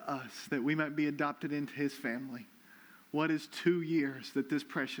that to us, that we might be adopted into his family, what is 2 years that this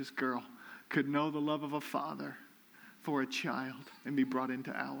precious girl could know the love of a father for a child and be brought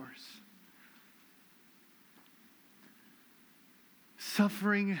into ours?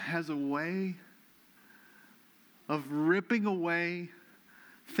 Suffering has a way of ripping away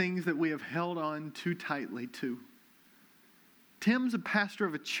things that we have held on too tightly to. Tim's a pastor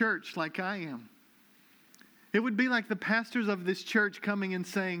of a church like I am. It would be like the pastors of this church coming and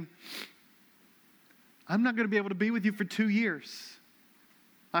saying, I'm not going to be able to be with you for 2 years.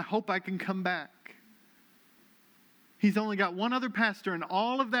 I hope I can come back. He's only got one other pastor, and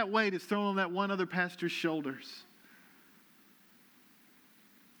all of that weight is thrown on that one other pastor's shoulders.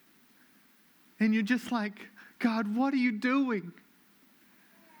 And you're just like, God, what are you doing?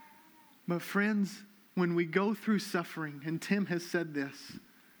 But friends, when we go through suffering, and Tim has said this,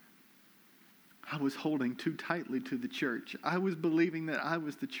 I was holding too tightly to the church. I was believing that I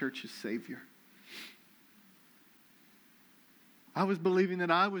was the church's savior. I was believing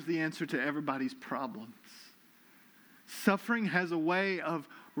that I was the answer to everybody's problems. Suffering has a way of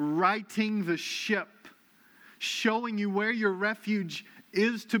righting the ship, showing you where your refuge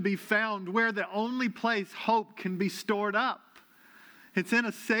is to be found, where the only place hope can be stored up. It's in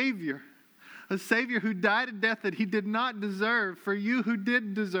a Savior who died a death that he did not deserve for you who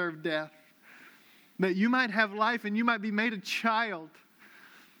did deserve death. That you might have life and you might be made a child.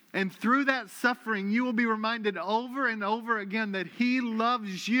 And through that suffering, you will be reminded over and over again that he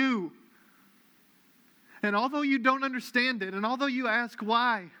loves you. And although you don't understand it, and although you ask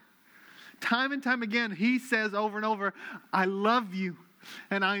why, time and time again, he says over and over, I love you,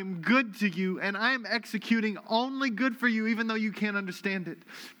 and I am good to you, and I am executing only good for you, even though you can't understand it.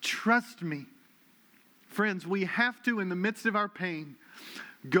 Trust me. Friends, we have to, in the midst of our pain,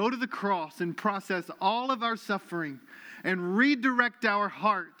 go to the cross and process all of our suffering and redirect our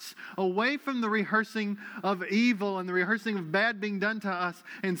hearts away from the rehearsing of evil and the rehearsing of bad being done to us,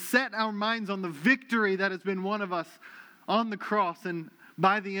 and set our minds on the victory that has been won of us on the cross and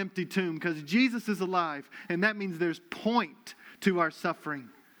by the empty tomb, because Jesus is alive, and that means there's point to our suffering.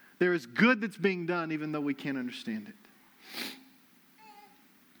 There is good that's being done even though we can't understand it.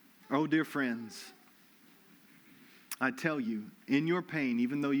 Oh, dear friends, I tell you, in your pain,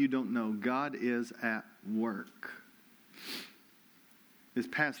 even though you don't know, God is at work. This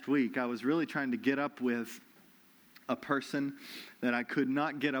past week, I was really trying to get up with a person that I could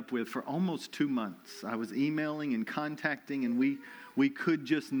not get up with for almost 2 months. I was emailing and contacting, and we could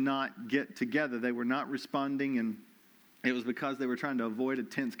just not get together. They were not responding, and it was because they were trying to avoid a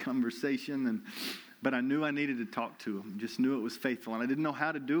tense conversation. But I knew I needed to talk to them. Just knew it was faithful, and I didn't know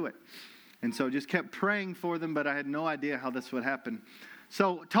how to do it. And so just kept praying for them, but I had no idea how this would happen.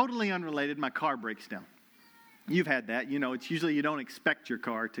 So totally unrelated, my car breaks down. You've had that. You know, it's usually you don't expect your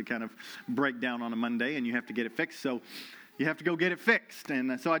car to kind of break down on a Monday, and you have to get it fixed. So you have to go get it fixed.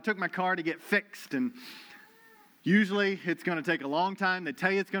 And so I took my car to get fixed, and usually it's going to take a long time. They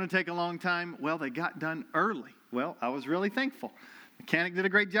tell you it's going to take a long time. Well, they got done early. Well, I was really thankful. Mechanic did a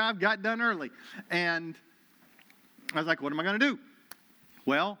great job, got done early. And I was like, what am I going to do?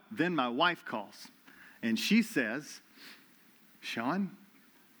 Well, then my wife calls, and she says, Sean,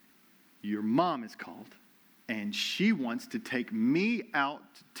 your mom is called, and she wants to take me out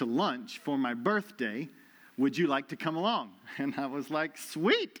to lunch for my birthday. Would you like to come along? And I was like,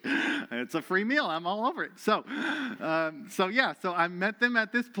 sweet. It's a free meal. I'm all over it. So I met them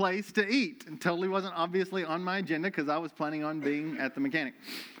at this place to eat. And totally wasn't obviously on my agenda because I was planning on being at the mechanic.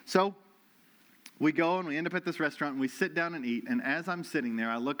 So we go and we end up at this restaurant and we sit down and eat. And as I'm sitting there,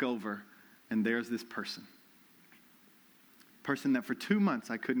 I look over and there's this person that for 2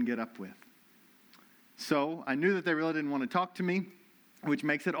 months I couldn't get up with. So I knew that they really didn't want to talk to me, which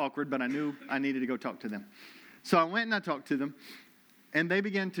makes it awkward, but I knew I needed to go talk to them. So I went and I talked to them, and they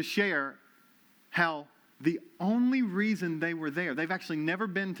began to share how the only reason they were there, they've actually never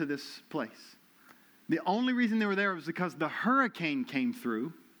been to this place. The only reason they were there was because the hurricane came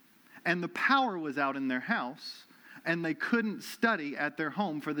through, and the power was out in their house, and they couldn't study at their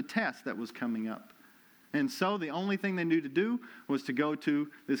home for the test that was coming up. And so the only thing they knew to do was to go to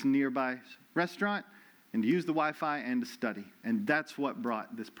this nearby restaurant and to use the Wi-Fi and to study. And that's what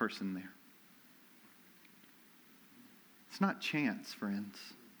brought this person there. It's not chance, friends.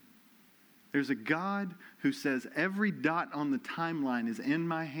 There's a God who says every dot on the timeline is in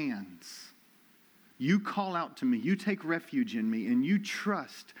my hands. You call out to me, you take refuge in me, and you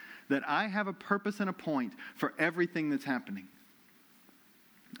trust that I have a purpose and a point for everything that's happening.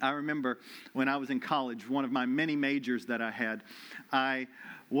 I remember when I was in college, one of my many majors that I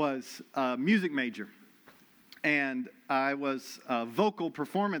was a music major. And I was a vocal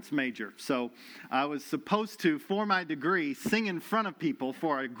performance major. So I was supposed to, for my degree, sing in front of people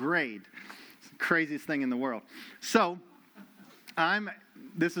for a grade. It's the craziest thing in the world. So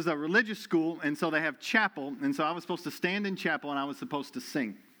this is a religious school, and so they have chapel. And so I was supposed to stand in chapel, and I was supposed to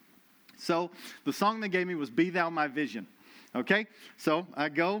sing. So the song they gave me was Be Thou My Vision. Okay? So I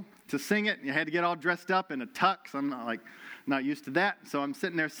go to sing it, and I had to get all dressed up in a tux. I'm not used to that. So I'm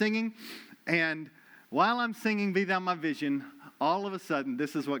sitting there singing, and while I'm singing Be Thou My Vision, all of a sudden,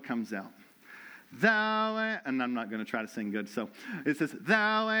 this is what comes out. And I'm not going to try to sing good, so it says,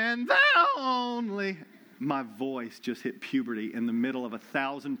 Thou and Thou only. My voice just hit puberty in the middle of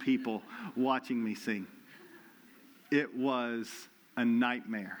 1,000 people watching me sing. It was a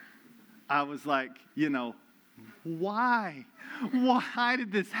nightmare. I was like, why? Why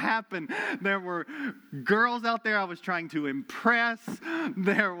did this happen? There were girls out there I was trying to impress.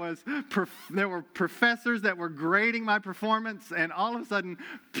 There were professors that were grading my performance, and all of a sudden,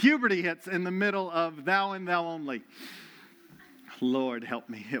 puberty hits in the middle of Thou and Thou only. Lord help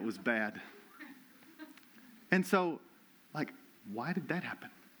me, it was bad. And so, why did that happen?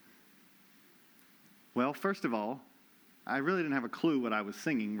 Well, first of all, I really didn't have a clue what I was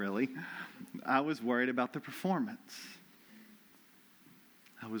singing, really. I was worried about the performance.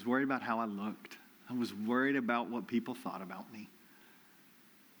 I was worried about how I looked. I was worried about what people thought about me.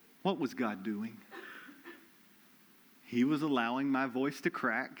 What was God doing? He was allowing my voice to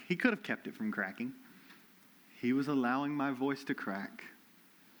crack. He could have kept it from cracking. He was allowing my voice to crack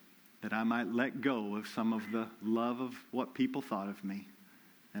that I might let go of some of the love of what people thought of me,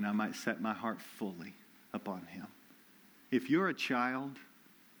 and I might set my heart fully upon Him. If you're a child,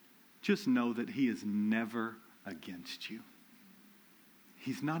 just know that He is never against you.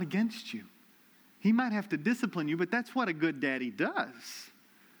 He's not against you. He might have to discipline you, but that's what a good daddy does.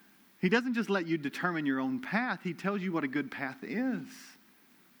 He doesn't just let you determine your own path. He tells you what a good path is.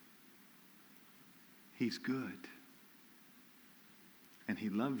 He's good. And He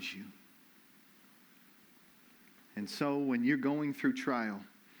loves you. And so when you're going through trial,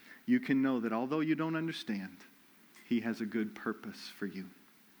 you can know that although you don't understand, He has a good purpose for you.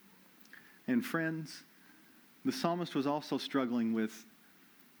 And friends, the psalmist was also struggling with,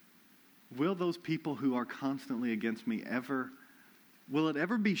 will those people who are constantly against me will it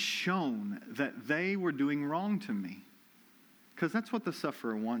ever be shown that they were doing wrong to me? Because that's what the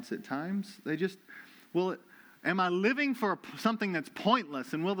sufferer wants at times. Am I living for something that's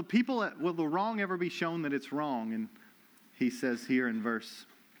pointless? And will the wrong ever be shown that it's wrong? And he says here in verse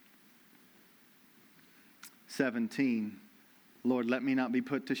 17, Lord, let me not be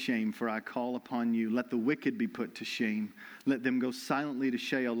put to shame, for I call upon you. Let the wicked be put to shame. Let them go silently to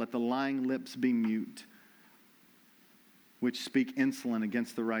Sheol. Let the lying lips be mute, which speak insolent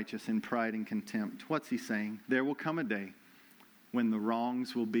against the righteous in pride and contempt. What's he saying? There will come a day when the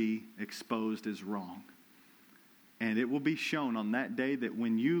wrongs will be exposed as wrong. And it will be shown on that day that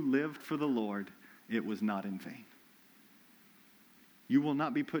when you lived for the Lord, it was not in vain. You will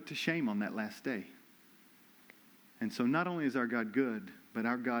not be put to shame on that last day. And so not only is our God good, but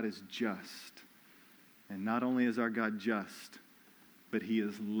our God is just. And not only is our God just, but He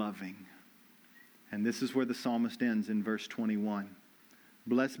is loving. And this is where the psalmist ends in verse 21.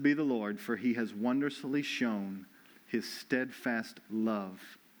 Blessed be the Lord, for He has wondrously shown His steadfast love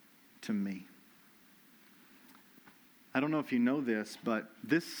to me. I don't know if you know this, but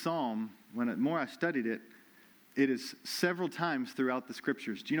this psalm, when the more I studied it, it is several times throughout the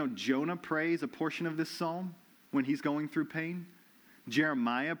scriptures. Do you know Jonah prays a portion of this psalm when he's going through pain?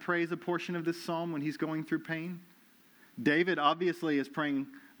 Jeremiah prays a portion of this psalm when he's going through pain. David obviously is praying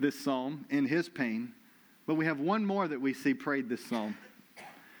this psalm in his pain, but we have one more that we see prayed this psalm,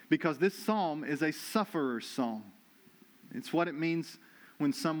 because this psalm is a sufferer's psalm. It's what it means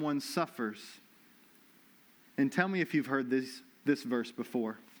when someone suffers. And tell me if you've heard this verse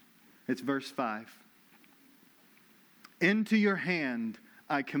before. It's verse 5. Into your hand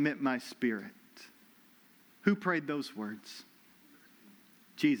I commit my spirit. Who prayed those words?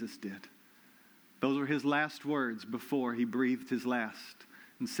 Jesus did. Those were His last words before He breathed His last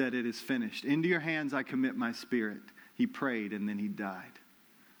and said, it is finished. Into your hands I commit my spirit. He prayed and then He died.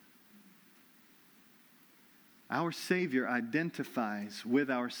 Our Savior identifies with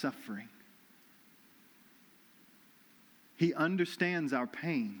our suffering. He understands our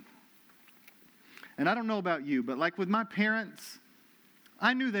pain. And I don't know about you, but like with my parents,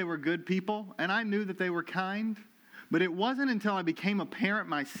 I knew they were good people, and I knew that they were kind. But it wasn't until I became a parent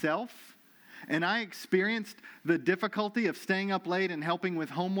myself, and I experienced the difficulty of staying up late and helping with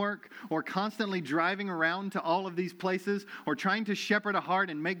homework, or constantly driving around to all of these places, or trying to shepherd a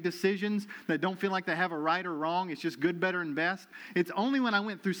heart and make decisions that don't feel like they have a right or wrong. It's just good, better, and best. It's only when I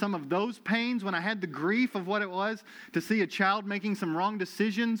went through some of those pains, when I had the grief of what it was to see a child making some wrong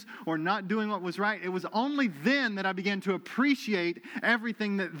decisions or not doing what was right, it was only then that I began to appreciate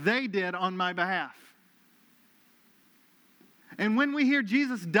everything that they did on my behalf. And when we hear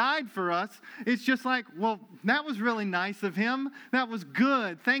Jesus died for us, it's just like, well, that was really nice of him. That was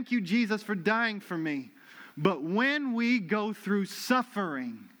good. Thank you, Jesus, for dying for me. But when we go through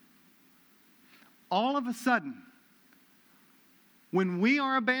suffering, all of a sudden, when we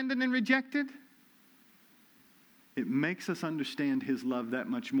are abandoned and rejected, it makes us understand his love that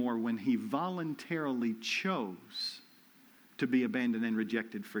much more when he voluntarily chose to be abandoned and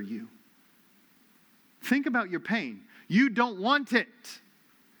rejected for you. Think about your pain. You don't want it.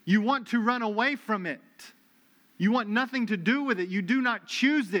 You want to run away from it. You want nothing to do with it. You do not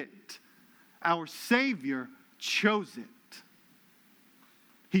choose it. Our Savior chose it.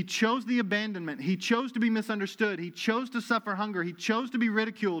 He chose the abandonment. He chose to be misunderstood. He chose to suffer hunger. He chose to be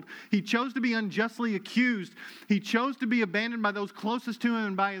ridiculed. He chose to be unjustly accused. He chose to be abandoned by those closest to him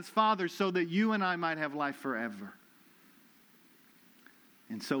and by his Father so that you and I might have life forever.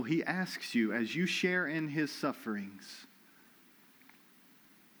 And so he asks you, as you share in his sufferings,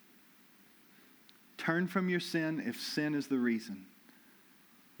 turn from your sin if sin is the reason.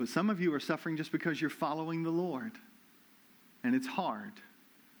 But some of you are suffering just because you're following the Lord. And it's hard.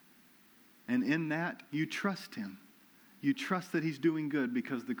 And in that, you trust him. You trust that he's doing good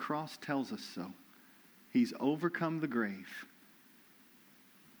because the cross tells us so. He's overcome the grave.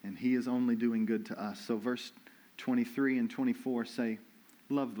 And he is only doing good to us. So verse 23 and 24 say,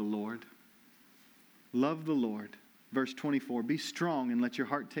 love the Lord. Love the Lord. Verse 24, be strong and let your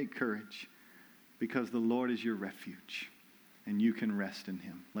heart take courage, because the Lord is your refuge, and you can rest in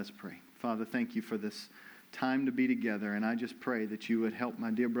him. Let's pray. Father, thank you for this time to be together, and I just pray that you would help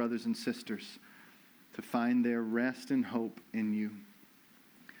my dear brothers and sisters to find their rest and hope in you.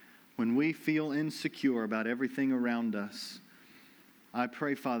 When we feel insecure about everything around us, I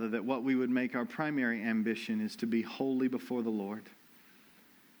pray, Father, that what we would make our primary ambition is to be holy before the Lord.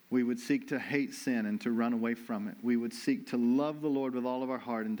 We would seek to hate sin and to run away from it. We would seek to love the Lord with all of our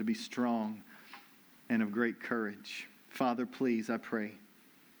heart and to be strong and of great courage. Father, please, I pray,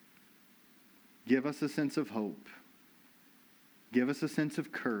 give us a sense of hope. Give us a sense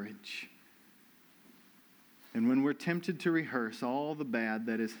of courage. And when we're tempted to rehearse all the bad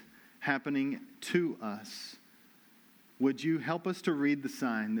that is happening to us, would you help us to read the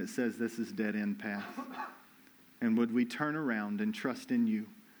sign that says this is dead-end path? And would we turn around and trust in you?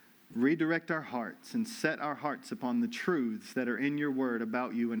 Redirect our hearts and set our hearts upon the truths that are in your word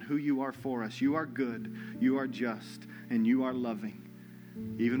about you and who you are for us. You are good, you are just, and you are loving,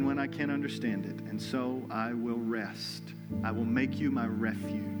 even when I can't understand it. And so I will rest. I will make you my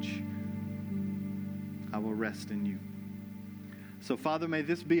refuge. I will rest in you. So, Father, may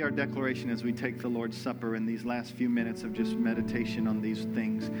this be our declaration as we take the Lord's Supper in these last few minutes of just meditation on these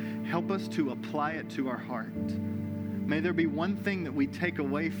things. Help us to apply it to our heart. May there be one thing that we take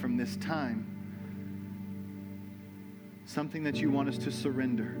away from this time. Something that you want us to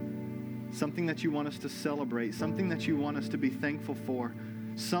surrender. Something that you want us to celebrate. Something that you want us to be thankful for.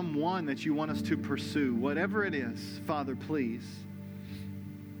 Someone that you want us to pursue. Whatever it is, Father, please.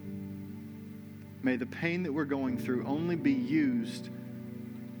 May the pain that we're going through only be used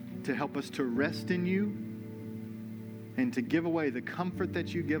to help us to rest in you and to give away the comfort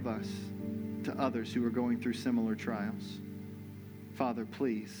that you give us to others who are going through similar trials. Father,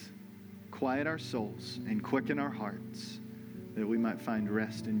 please quiet our souls and quicken our hearts that we might find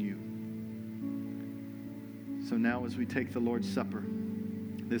rest in you. So now as we take the Lord's Supper,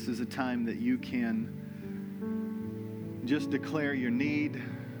 this is a time that you can just declare your need,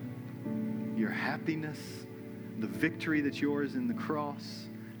 your happiness, the victory that's yours in the cross,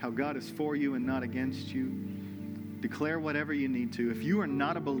 how God is for you and not against you. Declare whatever you need to. If you are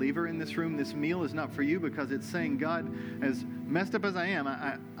not a believer in this room, this meal is not for you, because it's saying, God, as messed up as I am,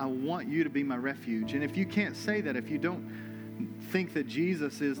 I want you to be my refuge. And if you can't say that, if you don't think that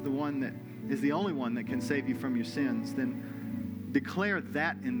Jesus is the one that is the only one that can save you from your sins, then declare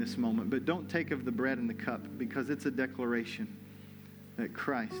that in this moment. But don't take of the bread and the cup, because it's a declaration that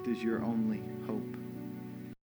Christ is your only hope.